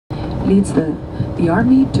leads the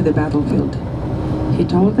army to the battlefield. He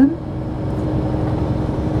told them,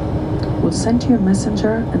 "We'll send you a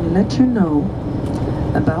messenger and let you know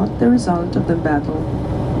about the result of the battle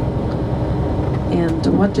and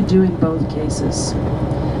what to do in both cases."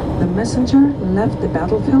 The messenger left the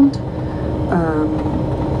battlefield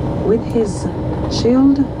with his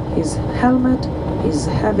shield, his helmet, his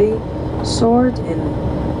heavy sword and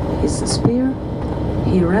his spear.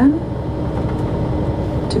 He ran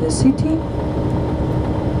to the city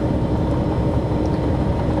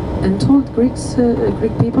and told Greek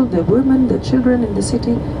people, the women, the children in the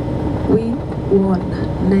city, "We won,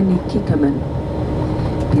 Neni Kikamen."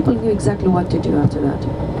 People knew exactly what to do after that.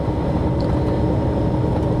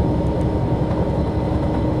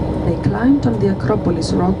 They climbed on the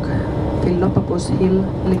Acropolis rock, Philopapos hill,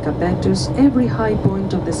 Lycabettus, every high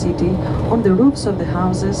point of the city, on the roofs of the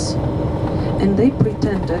houses, and they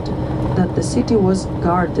pretended that the city was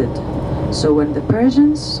guarded. So when the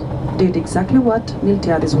Persians did exactly what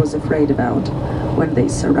Miltiades was afraid about, when they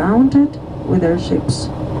surrounded with their ships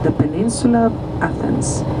the peninsula of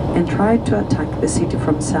Athens and tried to attack the city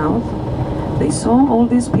from south, they saw all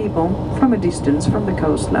these people from a distance, from the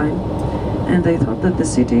coastline, and they thought that the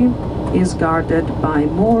city is guarded by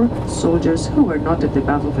more soldiers who were not at the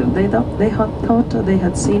battlefield. They thought they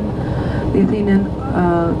had seen the Athenian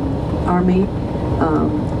army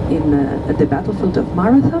at the battlefield of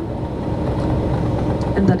Marathon,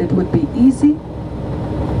 and that it would be easy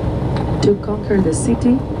to conquer the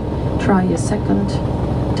city, try a second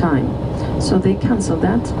time. So they canceled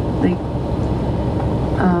that.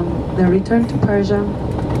 They returned to Persia,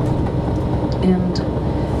 and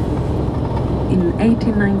in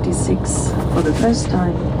 1896, for the first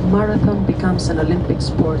time, marathon becomes an Olympic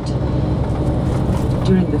sport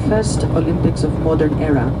during the first Olympics of modern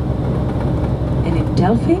era. And in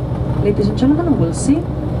Delphi, ladies and gentlemen, we'll see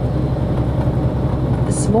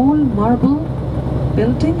a small marble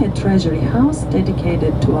building, a treasury house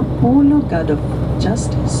dedicated to Apollo, god of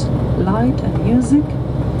justice, light and music,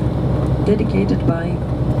 dedicated by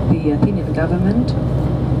the Athenian government.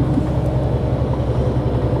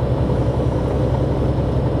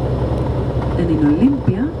 And in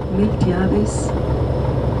Olympia, Miltiades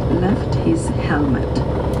left his helmet.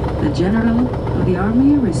 The general of the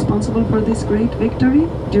army responsible for this great victory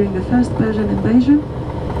during the first Persian invasion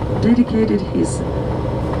dedicated his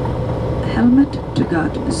helmet to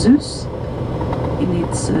god Zeus in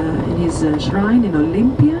his shrine in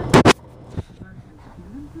Olympia.